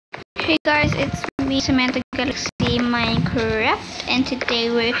Hey guys, it's me, Samantha Galaxy Minecraft, and today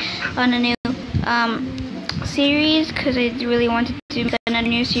we're on a new series because I really wanted to make another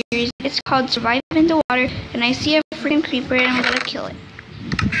new series. It's called Survive in the Water, and I see a freaking creeper and I'm gonna kill it.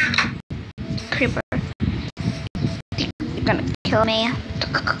 Creeper, you're gonna kill me.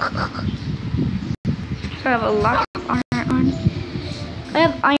 So I have a lot of armor on. I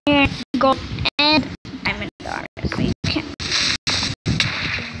have iron, gold, and diamond armor, so you can't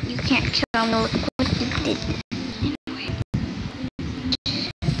kill me. Look what you did. Anyway,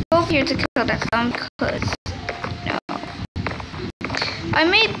 go over here to kill that because no. I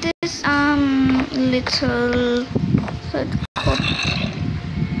made this little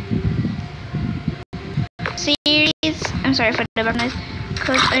series. I'm sorry for the background noise,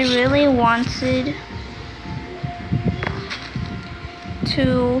 because I really wanted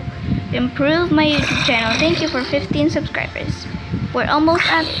to improve my YouTube channel. Thank you for 15 subscribers. We're almost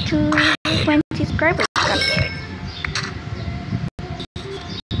at 20 subscribers.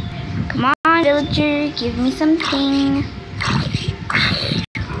 Come on, villager, give me something.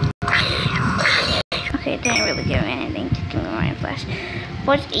 Okay, it didn't really give me anything to give me my flash.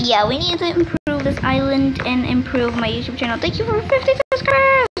 But yeah, we need to improve this island and improve my YouTube channel. Thank you for 50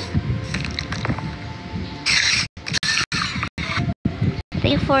 subscribers.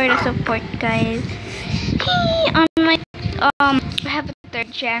 Thank you for the support, guys. On my I have a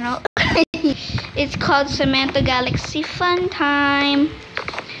third channel. It's called Samantha Galaxy Fun Time.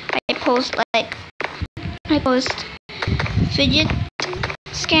 I post fidget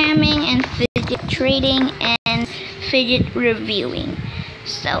scamming and fidget trading and fidget reviewing.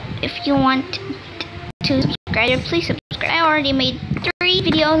 So if you want to subscribe, please subscribe. I already made 3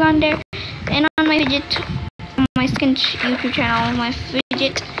 videos on there, and on my second YouTube channel, my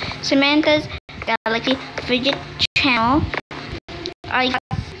fidget Samantha's Galaxy Fidget channel, I got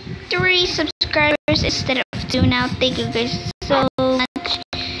 3 subscribers instead of 2 now. Thank you guys so much.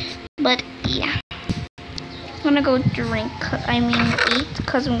 But yeah, I'm gonna go eat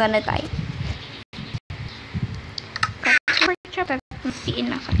because I'm gonna die. That must be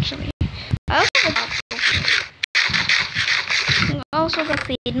enough actually. I also got to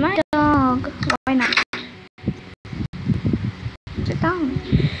feed my dog. Why not? Sit down.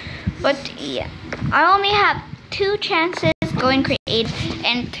 But yeah, I only have 2 chances going creative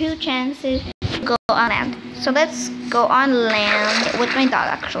and 2 chances go on land. So let's go on land with my dog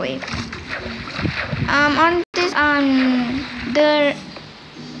actually. On this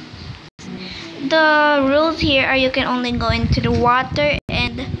the rules here are you can only go into the water,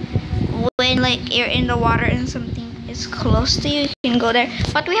 and when you're in the water and something is close to you, you can go there.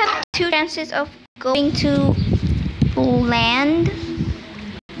 But we have 2 chances of going to land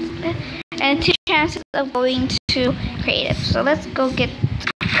and 2 chances of going to creative. So let's go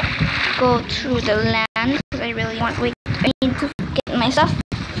through the land because I really want. I need to get my stuff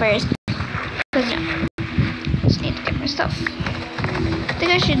first because yeah, just need to get my stuff. I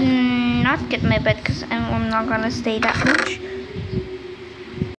think I should not get my bed because I'm not gonna stay that much.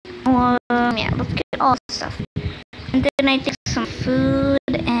 Yeah, let's get all the stuff, and then I take some food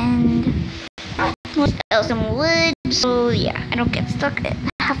and what else? Some wood. So yeah, I don't get stuck at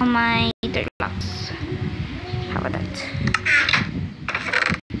half of my 30 blocks. How about that?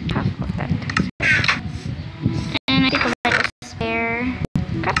 Half of that. And I think I like a spare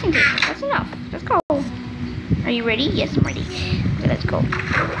crafting table. That's enough. Let's go. Are you ready? Yes, I'm ready. Okay, let's go.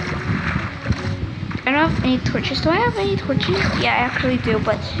 I don't have any torches. Do I have any torches? Yeah, I actually do,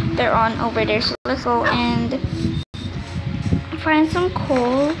 but they're on over there. So let's go and find some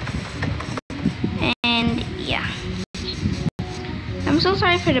coal. And yeah, I'm so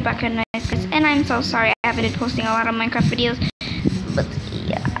sorry for the background noise, guys, and I'm so sorry I haven't been posting a lot of Minecraft videos. But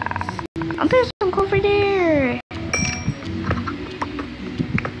yeah, oh, there's some coal over there.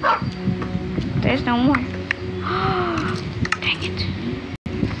 There's no more. Dang it.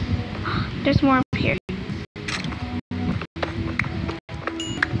 There's more up here.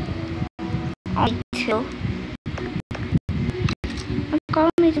 Only 2. What's going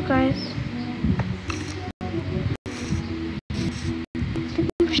on, you guys?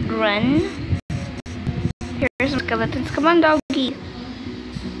 We should run. Here's some skeletons. Come on, doggy.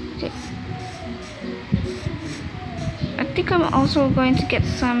 Okay. I think I'm also going to get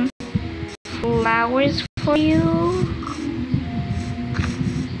some flowers for you.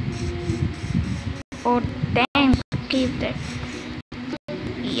 Oh dang, cave there.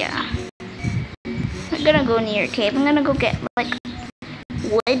 Yeah, I'm gonna go near a cave. I'm gonna go get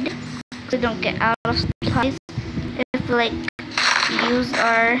wood so we don't get out of supplies if use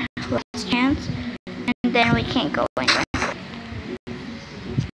our last chance, and then we can't go anywhere.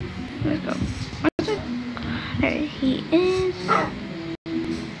 Let's go. There he is.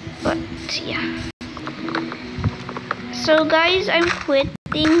 But yeah. So guys, I'm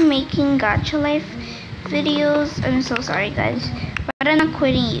quitting making Gacha Life videos. I'm so sorry guys, but I'm not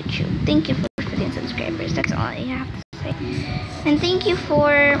quitting YouTube. Thank you for 15 subscribers. That's all I have to say. And thank you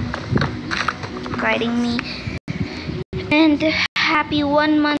for guiding me. And happy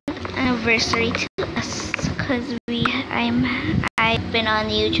 1 month anniversary to us, cause I've been on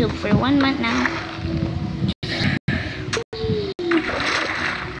YouTube for 1 month now.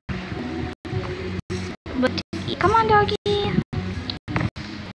 But come on, doggy.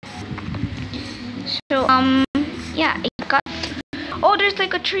 So yeah, I got. Oh, there's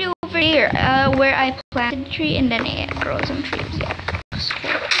like a tree over here. Where I planted a tree and then it grows some trees. Yeah.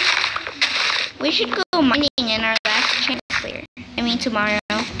 We should go mining in our last chance later. I mean tomorrow.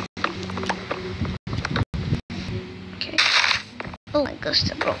 Okay. Oh, my gosh,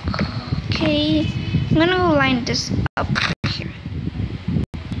 that broke. Okay, I'm gonna go line this up here.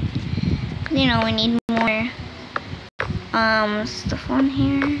 You know, we need more stuff on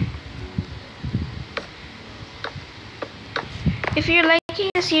here. If you're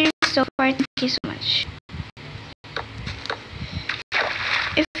liking the series so far, thank you so much.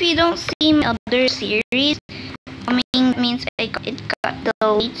 If you don't see my other series, means it got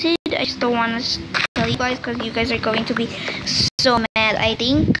deleted. I just don't want to tell you guys because you guys are going to be so mad. I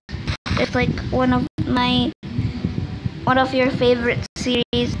think it's like one of your favorite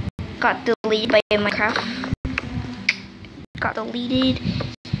series got deleted by Minecraft. Got deleted,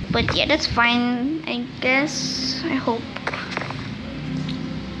 but yeah, that's fine. I guess. I hope.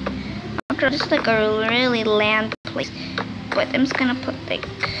 This is like a really land place, but I'm just gonna put like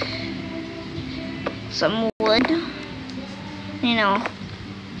some wood. You know,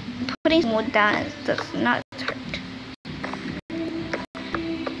 putting some wood down does not hurt.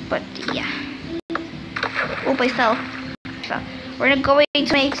 But yeah. Oh, I fell. We're going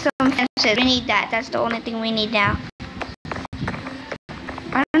to make some fences. We need that. That's the only thing we need now.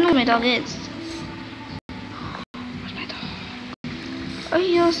 I don't know where my dog is. Where's my dog? Oh,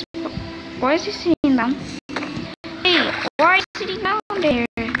 yes. Why is he sitting down? Hey, why are you sitting down there?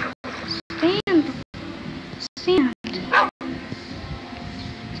 Stand. Stand.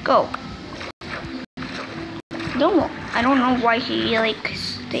 Let's go. I don't know why he like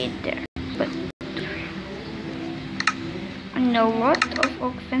stayed there, but I know a lot of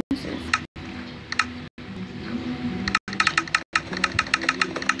oak fences.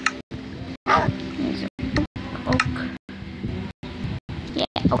 Oak. Yeah,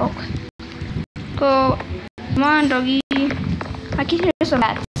 oak. Go. Come on, doggy. I can hear some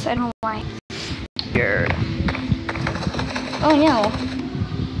bats. I don't know why. Here. Oh no.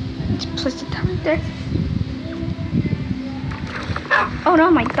 Just place it down there. Oh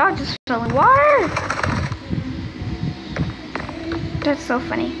no, my dog just fell in the water. That's so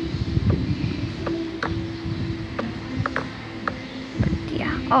funny. But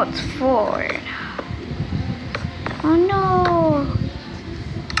yeah. Oh, it's 4. Oh no.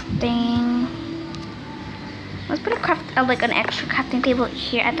 Dang. Let's put like an extra crafting table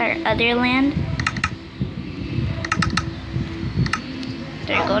here at our other land.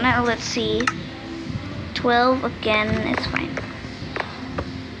 There you go. Now let's see. 12 again. It's fine.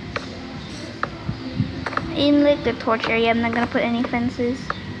 In like the torch area, I'm not gonna put any fences.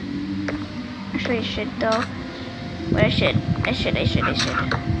 Actually, I should though. But I should.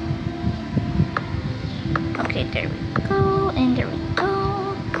 Okay, there we go, and there we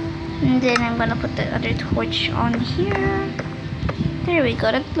go. And then I'm gonna put the other torch on here. There we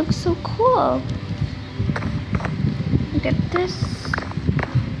go. That looks so cool. Look at this.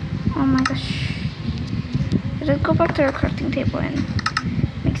 Oh my gosh. Let's go back to our crafting table and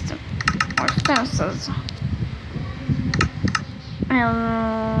make some more fences.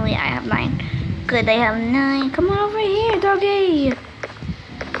 Yeah, I have 9. Good, I have 9. Come on over here, doggy.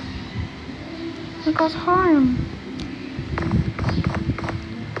 It got harm.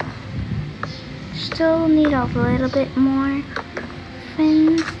 Still need a little bit more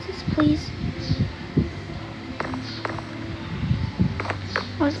fences, please.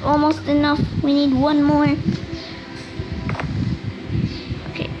 Was almost enough. We need one more.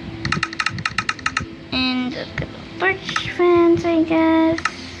 Okay. And a good birch fence, I guess.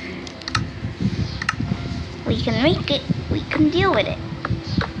 We can make it. We can deal with it.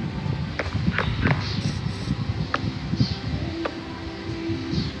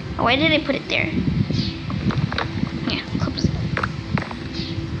 Why did I put it there? Yeah, close.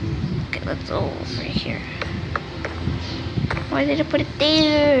 Okay, let's go over here. Why did I put it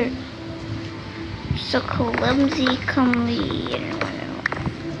there? So clumsy, I don't know.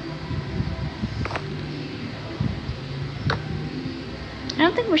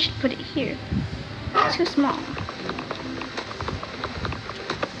 don't think we should put it here. It's too small.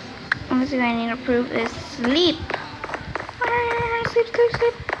 Only thing I need to prove is sleep. Sleep, sleep,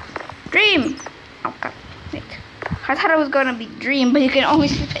 sleep. Dream. Oh god, wait. I thought it was gonna be dream, but you can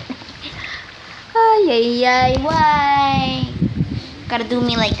always sleep it. Ay, ay, ay, why? Gotta do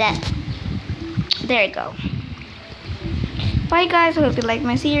me like that. There you go. Bye guys, I hope you like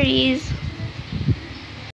my series.